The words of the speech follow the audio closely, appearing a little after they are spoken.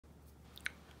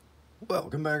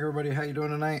Welcome back, everybody. How you doing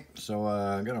tonight? So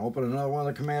I'm gonna open another one of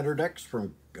the Commander decks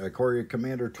from Ikoria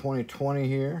Commander 2020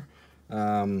 here.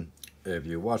 If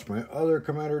you watched my other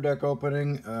Commander deck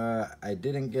opening, I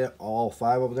didn't get all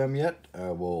 5 of them yet.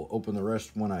 We'll open the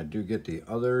rest when I do get the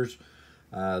others.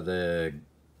 The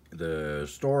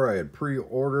store I had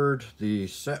pre-ordered the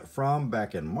set from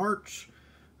back in March,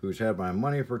 who's had my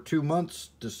money for 2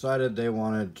 months, decided they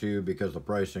wanted to, because the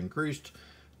price increased,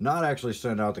 not actually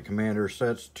send out the Commander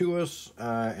sets to us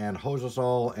and hose us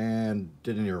all, and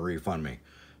didn't even refund me.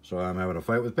 So I'm having a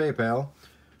fight with PayPal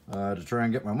to try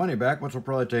and get my money back, which will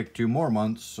probably take 2 more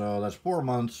months. So that's 4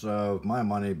 months of my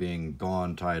money being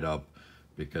gone, tied up,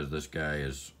 because this guy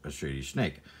is a shady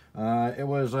snake. It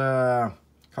was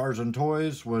Cars and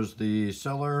Toys was the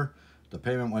seller. The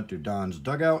payment went to Don's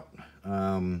Dugout,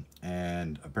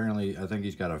 and apparently I think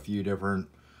he's got a few different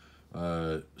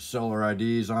seller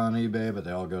IDs on eBay, but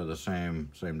they all go to the same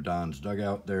Don's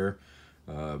Dugout there.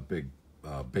 Big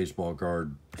baseball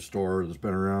card store that's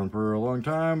been around for a long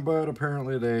time, but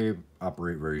apparently they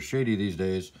operate very shady these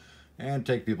days and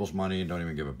take people's money and don't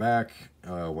even give it back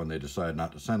when they decide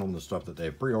not to send them the stuff that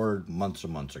they've pre-ordered months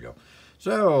and months ago.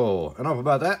 So enough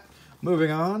about that.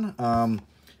 Moving on.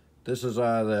 This is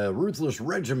the Ruthless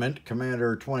Regiment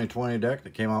Commander 2020 deck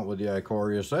that came out with the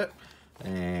Ikoria set.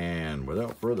 And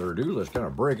without further ado, let's kind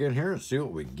of break in here and see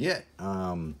what we get.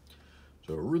 So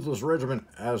Ruthless Regiment,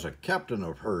 as a captain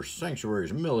of her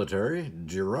sanctuary's military,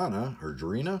 Jirina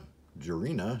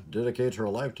dedicates her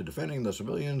life to defending the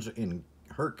civilians in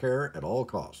her care at all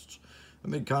costs.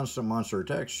 Amid constant monster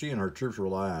attacks, she and her troops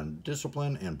rely on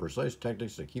discipline and precise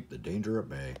tactics to keep the danger at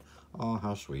bay. Oh,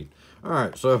 how sweet.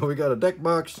 Alright, so we got a deck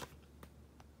box.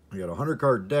 We got a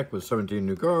 100-card deck with 17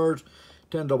 new cards,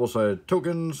 10 double-sided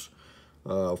tokens,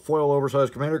 foil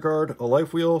oversized commander card, a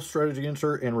life wheel, strategy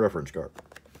insert, and reference card.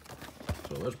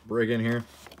 So let's break in here.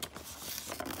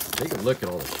 Take a look at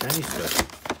all the shiny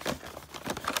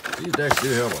stuff. These decks do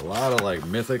have a lot of like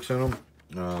mythics in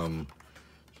them.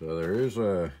 So there's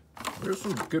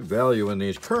some good value in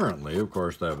these currently. Of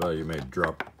course, that value may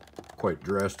drop quite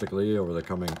drastically over the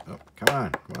coming. Oh, come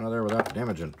on out of there without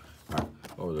damaging.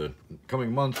 Over the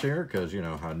coming months here, because you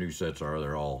know how new sets are.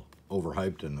 They're all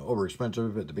overhyped and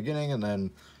overexpensive at the beginning, and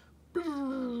then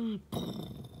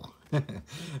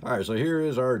alright, so here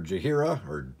is our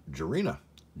Jirina.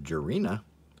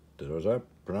 Was I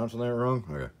pronouncing that wrong?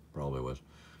 Okay, probably was.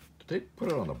 Did they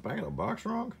put it on the back of the box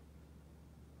wrong?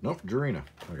 Nope, Jirina.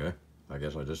 Okay, I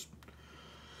guess I'm just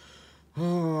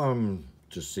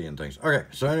seeing things. Okay,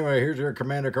 so anyway, here's your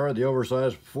commander card, the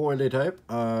oversized foily type.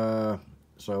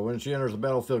 So when she enters the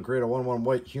battlefield, create a 1/1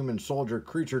 white human soldier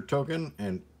creature token,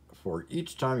 and for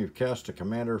each time you've cast a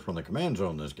commander from the command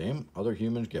zone in this game, other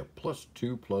humans get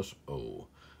 +2/+0.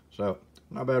 So,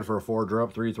 not bad for a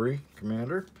 4-drop 3/3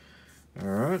 commander.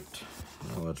 Alright,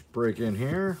 now let's break in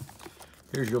here.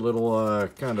 Here's your little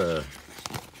kind of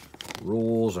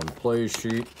rules and play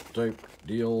sheet type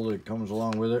deal that comes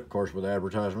along with it. Of course, with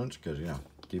advertisements, because, you know,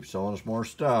 keep selling us more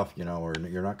stuff. You know,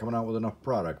 you're not coming out with enough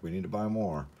product. We need to buy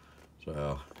more.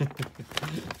 So, oh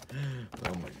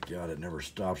my god, it never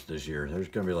stops this year. There's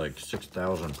going to be like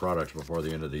 6,000 products before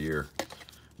the end of the year.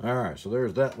 Alright, so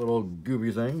there's that little goofy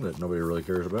thing that nobody really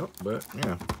cares about. But,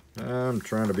 yeah, I'm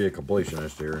trying to be a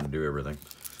completionist here and do everything.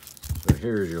 So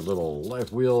here's your little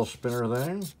life wheel spinner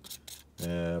thing.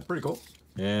 Pretty cool.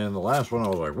 And the last one, I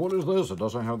was like, what is this? It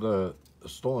doesn't have the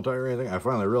stolen tire or anything. I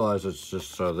finally realized it's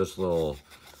just this little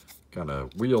kind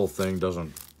of wheel thing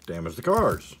doesn't damage the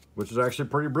cards, which is actually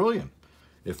pretty brilliant.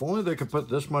 If only they could put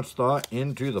this much thought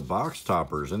into the box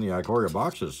toppers in the Ikoria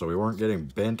boxes, so we weren't getting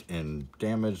bent and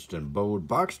damaged and bowed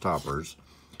box toppers,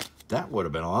 that would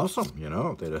have been awesome, you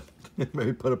know, if they'd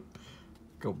maybe put a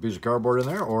couple pieces of cardboard in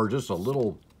there, or just a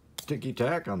little ticky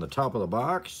tack on the top of the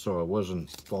box so it wasn't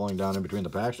falling down in between the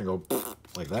packs and go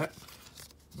like that.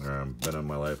 Been in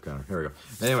my life kind of. Here we go.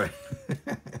 Anyway,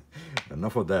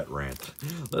 enough of that rant.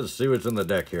 Let's see what's in the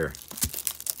deck here.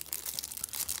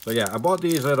 So yeah, I bought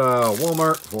these at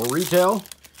Walmart for retail,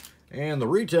 and the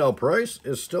retail price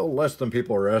is still less than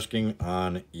people are asking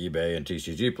on eBay and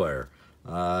TCG Player.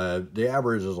 The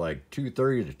average is like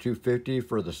 $230 to $250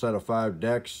 for the set of 5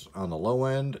 decks on the low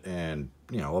end, and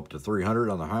you know, up to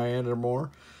 $300 on the high end or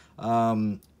more.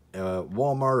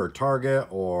 Walmart or Target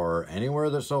or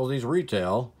anywhere that sells these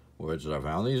retail, which I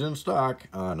found these in stock,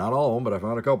 not all of them, but I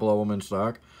found a couple of them in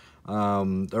stock.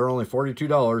 They're only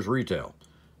 $42 retail.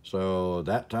 So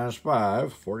that times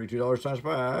 5, $42 times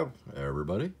 5,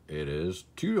 everybody, it is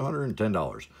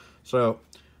 $210. So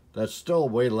that's still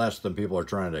way less than people are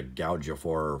trying to gouge you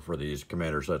for these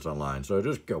commander sets online. So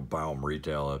just go buy them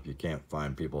retail if you can't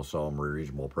find people sell them at a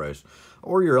reasonable price.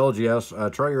 Or your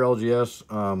LGS. Try your LGS.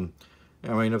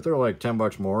 I mean, if they're like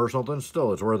 $10 more or something,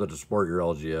 still it's worth it to support your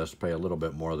LGS. Pay a little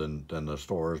bit more than the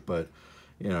stores, but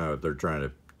you know, if they're trying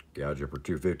to gouge you for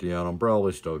 $250 on them,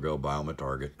 probably still go buy them at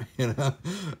Target. You know.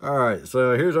 All right,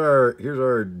 so here's our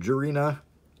Jurina,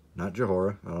 not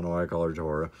Johora. I don't know why I call her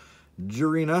Johora.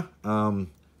 Jurina.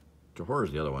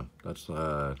 Johora's the other one. That's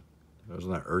wasn't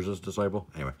that Urza's disciple?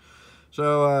 Anyway,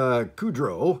 so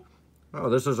Kudro. Oh,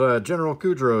 this is General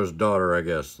Kudro's daughter, I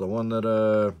guess. The one that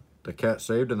the cat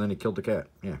saved, and then he killed the cat.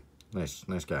 Yeah, nice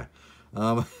guy.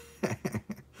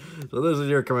 So this is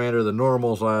your commander, the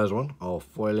normal size one, all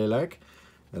foily-like.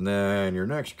 And then your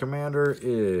next commander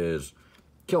is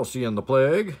Kelsey and the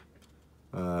Plague.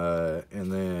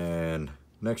 And then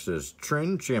next is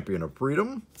Trin, Champion of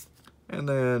Freedom. And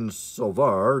then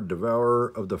Silvar, Devourer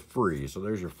of the Free. So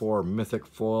there's your 4 mythic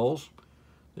foils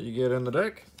that you get in the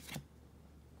deck.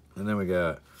 And then we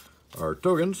got our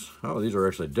tokens. Oh, these are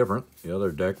actually different. The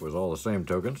other deck was all the same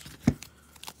tokens.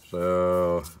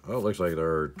 So, oh, it looks like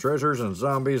there are treasures and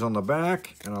zombies on the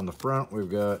back. And on the front, we've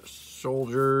got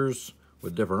soldiers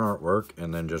with different artwork,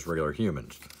 and then just regular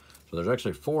humans. So there's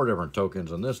actually 4 different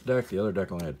tokens in this deck. The other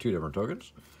deck only had 2 different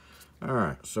tokens. All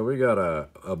right, so we got a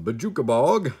Bajuka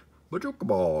Bog,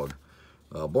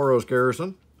 Boros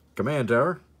Garrison, Command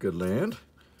Tower, good land,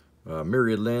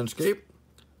 Myriad Landscape,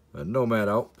 a Nomad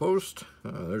Outpost.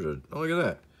 There's a, oh, look at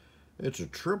that. It's a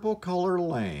triple color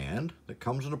land that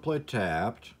comes into play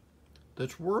tapped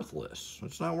that's worthless.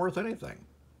 It's not worth anything.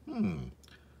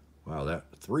 Wow, that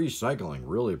 3 cycling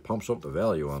really pumps up the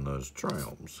value on those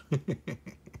triumphs.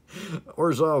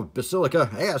 Orzhov Basilica.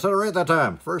 Hey, I said it right that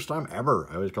time. First time ever.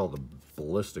 I always call it the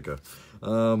Ballistica.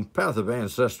 Path of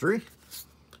Ancestry.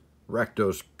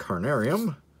 Rakdos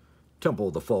Carnarium. Temple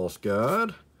of the False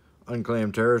God.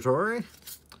 Unclaimed Territory.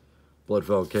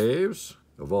 Bloodfell Caves.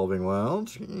 Evolving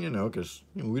Wilds. You know, because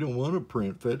we don't want to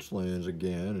print fetch lands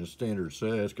again in standard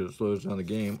sets because it slows down the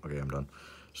game. Okay, I'm done.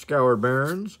 Scoured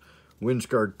Barrens.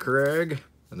 Windscarred Crag,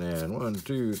 and then 1,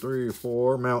 2, 3,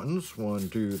 4 mountains. 1,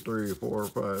 2, 3, 4,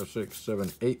 5, 6,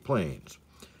 7, 8 plains.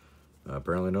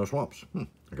 Apparently no swamps.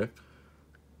 Okay.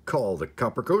 Call the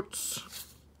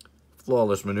Coppercoats.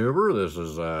 Flawless Maneuver. This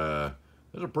is a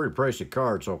pretty pricey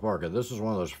card so far, because this is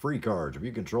one of those free cards. If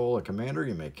you control a commander,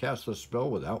 you may cast this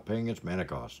spell without paying its mana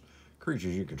cost.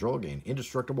 Creatures you control gain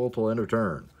indestructible till end of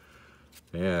turn.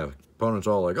 Yeah, opponent's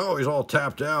all like, oh, he's all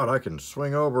tapped out. I can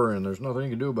swing over and there's nothing you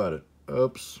can do about it.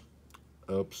 Oops,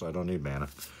 I don't need mana.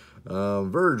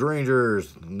 Verge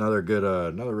Rangers, another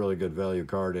really good value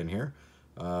card in here.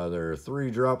 They're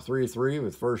 3-drop, 3/3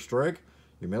 with first strike.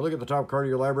 You may look at the top card of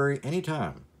your library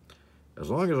anytime. As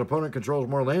long as an opponent controls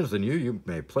more lands than you, you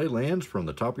may play lands from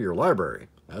the top of your library.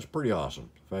 That's pretty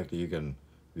awesome. The fact that you can,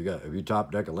 if you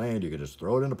top deck a land, you can just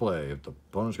throw it into play if the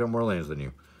opponent's got more lands than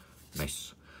you.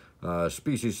 Nice.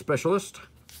 Species Specialist.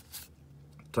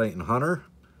 Titan Hunter.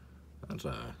 That's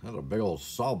a big old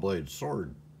saw blade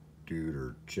sword dude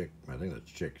or chick. I think that's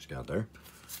chick's got there.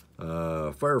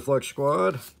 Fireflux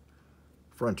Squad.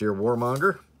 Frontier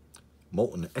Warmonger.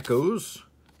 Molten Echoes.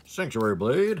 Sanctuary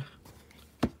Blade.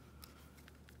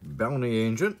 Bounty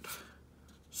Agent.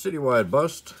 Citywide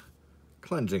Bust.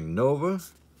 Cleansing Nova.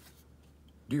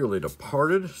 Dearly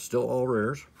Departed. Still all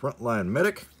rares. Frontline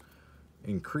Medic.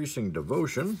 Increasing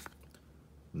Devotion.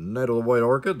 Knight of the White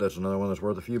Orchid. That's another one that's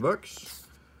worth a few bucks.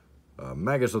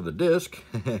 Magus of the Disc.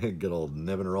 Good old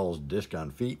Nevin Rawls disc on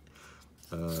feet.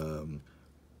 Odric,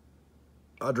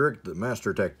 the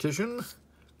Master Tactician.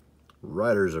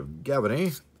 Riders of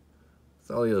Gavany.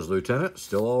 Thalia's Lieutenant.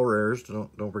 Still all rares.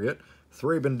 Don't forget.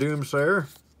 Thraben Doomsayer.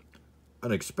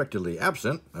 Unexpectedly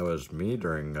Absent. That was me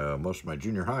during most of my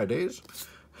junior high days.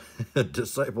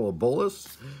 Disciple of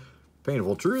Bolus.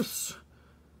 Painful Truths.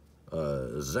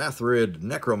 Zathrid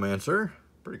Necromancer.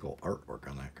 Pretty cool artwork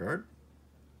on that card.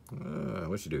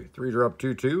 What's you do? 3-drop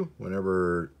 2/2.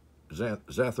 Whenever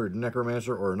Zathrid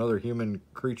Necromancer or another human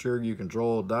creature you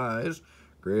control dies,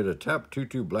 create a tap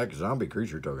 2/2 black zombie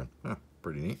creature token. Huh,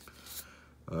 pretty neat.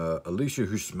 Alicia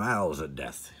who smiles at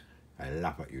death. I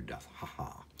laugh at you, death.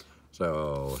 Haha.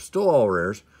 So, still all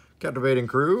rares. Captivating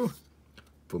Crew.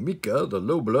 Fumika, the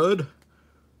Low Blood.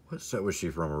 What set was she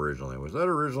from originally? Was that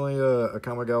originally a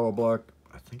Kamigawa block?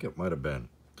 I think it might have been.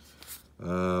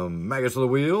 Magus of the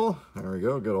Wheel. There we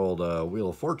go. Good old Wheel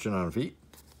of Fortune on feet.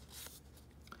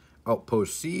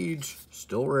 Outpost Siege.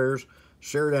 Still rares.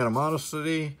 Shared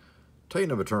Animosity. Titan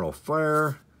of Eternal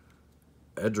Fire.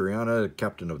 Adriana,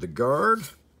 Captain of the Guard.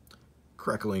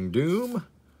 Crackling Doom.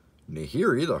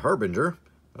 Nahiri, the Harbinger.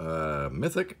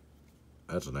 Mythic.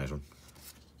 That's a nice one.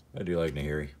 I do like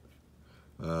Nahiri.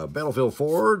 Battlefield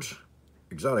Forge,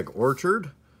 Exotic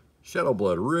Orchard,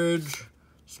 Shadowblood Ridge,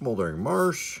 Smoldering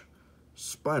Marsh,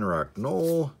 Spinerock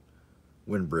Knoll,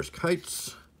 Windbrisk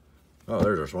Heights. Oh,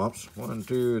 there's our swamps. 1,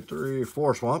 2, 3,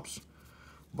 4 swamps.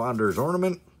 Bonder's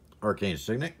Ornament, Arcane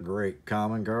Signet, great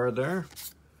common card there.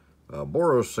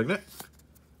 Boros Signet,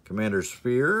 Commander's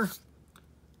Sphere,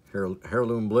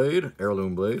 Heirloom Blade,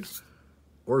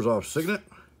 Orzhov Signet,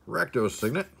 Rakdos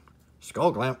Signet,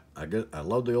 Skull Clamp. I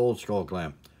love the old Skull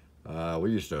Clamp.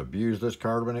 We used to abuse this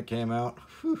card when it came out.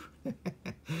 We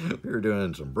were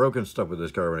doing some broken stuff with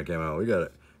this card when it came out. We got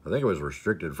it. I think it was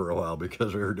restricted for a while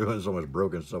because we were doing so much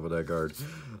broken stuff with that card.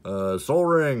 Soul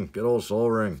Ring, good old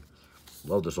Soul Ring.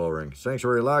 Love the Soul Ring.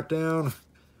 Sanctuary Lockdown,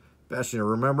 Bastion of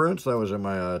Remembrance. That was in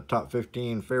my top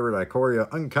 15 favorite Ikoria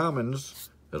uncommons,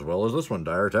 as well as this one,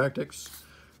 Dire Tactics.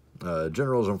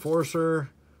 General's Enforcer,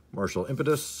 Martial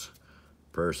Impetus,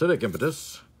 Parasitic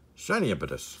Impetus, Shiny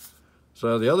Impetus.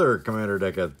 So the other commander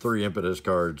deck had 3 Impetus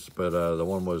cards, but the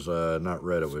one was not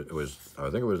red. It was I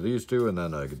think it was these 2, and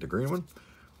then the green one.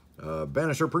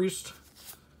 Banisher Priest,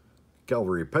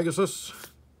 Cavalry Pegasus,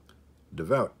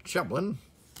 Devout Chaplain,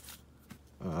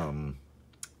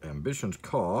 Ambition's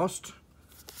Cost,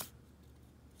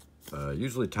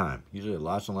 usually time. Usually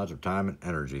lots and lots of time and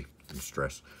energy and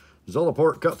stress.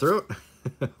 Zolaport Cutthroat,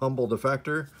 Humble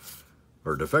Defector,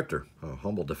 or Defector,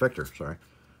 Humble Defector, sorry.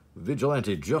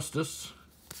 Vigilante Justice,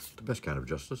 the best kind of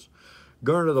justice.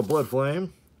 Garnet of the Blood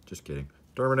Flame, just kidding.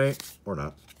 Terminate, or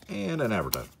not, and an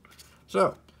advertisement.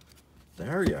 So,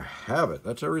 there you have it.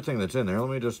 That's everything that's in there. Let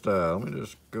me just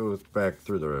go back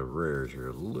through the rares here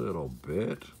a little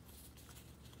bit.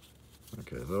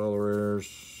 Okay, is that all the rares?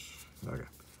 Okay.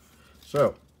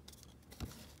 So,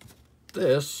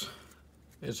 this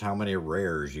is how many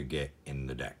rares you get in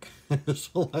the deck.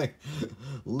 So, like,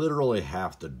 literally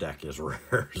half the deck is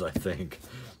rares, I think.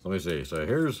 Let me see. So,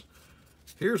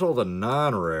 here's all the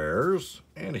non-rares,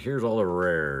 and here's all the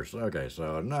rares. Okay,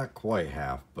 so not quite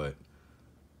half, but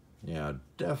yeah,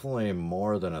 definitely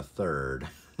more than a third.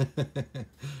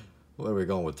 What are we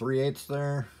going with, 3/8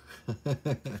 there?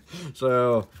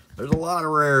 So, there's a lot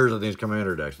of rares in these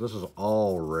commander decks. This is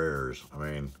all rares. I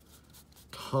mean,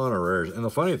 ton of rares. And the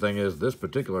funny thing is, this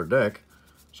particular deck,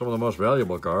 some of the most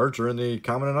valuable cards are in the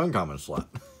common and uncommon slot.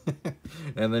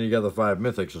 And then you got the 5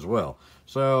 mythics as well.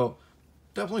 So,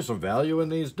 definitely some value in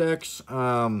these decks.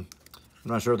 I'm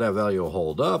not sure if that value will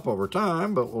hold up over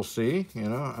time, but we'll see. You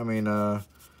know, I mean, I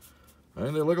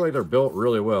think they look like they're built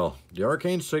really well. The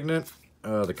Arcane Signet,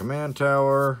 the Command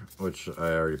Tower, which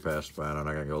I already passed by, and I'm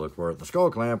not going to go look for it. The Skull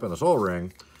Clamp and the Soul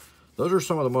Ring. Those are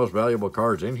some of the most valuable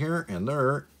cards in here, and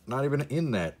they're not even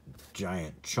in that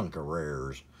giant chunk of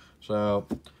rares. So,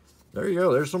 there you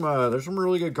go. There's some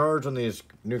really good cards in these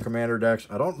new commander decks.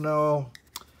 I don't know.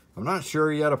 I'm not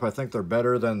sure yet if I think they're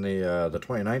better than the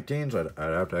 2019s. I'd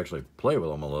have to actually play with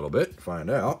them a little bit to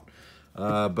find out.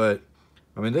 But,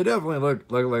 I mean, they definitely look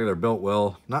like they're built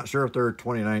well. Not sure if they're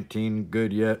 2019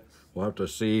 good yet. We'll have to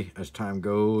see as time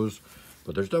goes.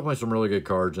 But there's definitely some really good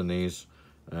cards in these.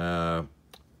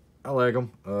 I like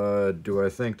them. Do I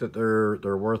think that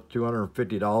they're worth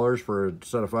 $250 for a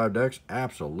set of 5 decks?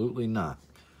 Absolutely not.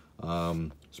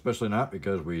 Especially not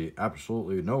because we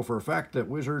absolutely know for a fact that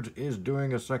Wizards is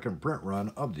doing a second print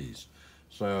run of these.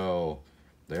 So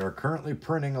they are currently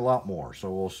printing a lot more.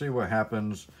 So we'll see what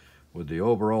happens with the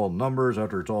overall numbers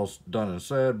after it's all done and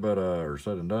said, but or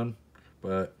said and done.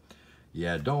 But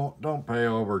yeah, don't pay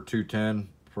over $210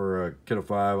 for a kit of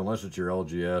 5 unless it's your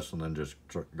LGS, and then just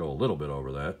go a little bit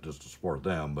over that just to support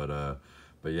them. But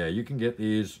yeah, you can get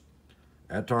these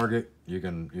at Target. You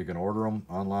can order them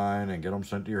online and get them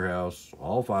sent to your house.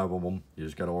 All 5 of them. You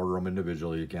just got to order them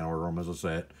individually. You can't order them as a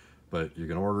set, but you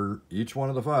can order each one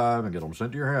of the 5 and get them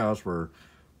sent to your house for,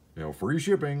 you know, free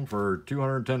shipping for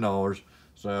 $210.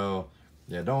 So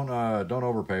yeah, don't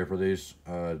overpay for these.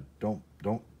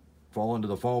 Don't fall into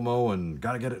the FOMO and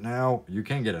gotta get it now. You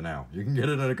can get it now. You can get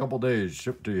it in a couple days,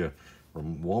 shipped to you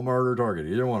from Walmart or Target,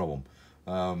 either one of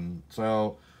them.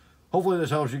 So hopefully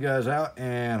this helps you guys out,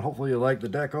 and hopefully you like the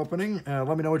deck opening.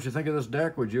 Let me know what you think of this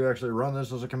deck. Would you actually run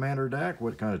this as a commander deck?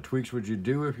 What kind of tweaks would you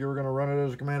do if you were going to run it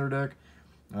as a commander deck?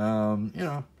 You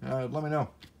know, let me know.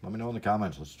 Let me know in the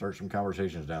comments. Let's start some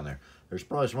conversations down there. There's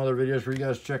probably some other videos for you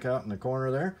guys to check out in the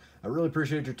corner there. I really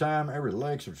appreciate your time. Every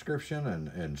like, subscription,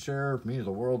 and share means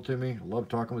the world to me. I love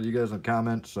talking with you guys in the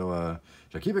comments, so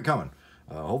keep it coming.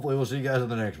 Hopefully we'll see you guys in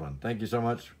the next one. Thank you so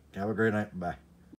much. Have a great night. Bye.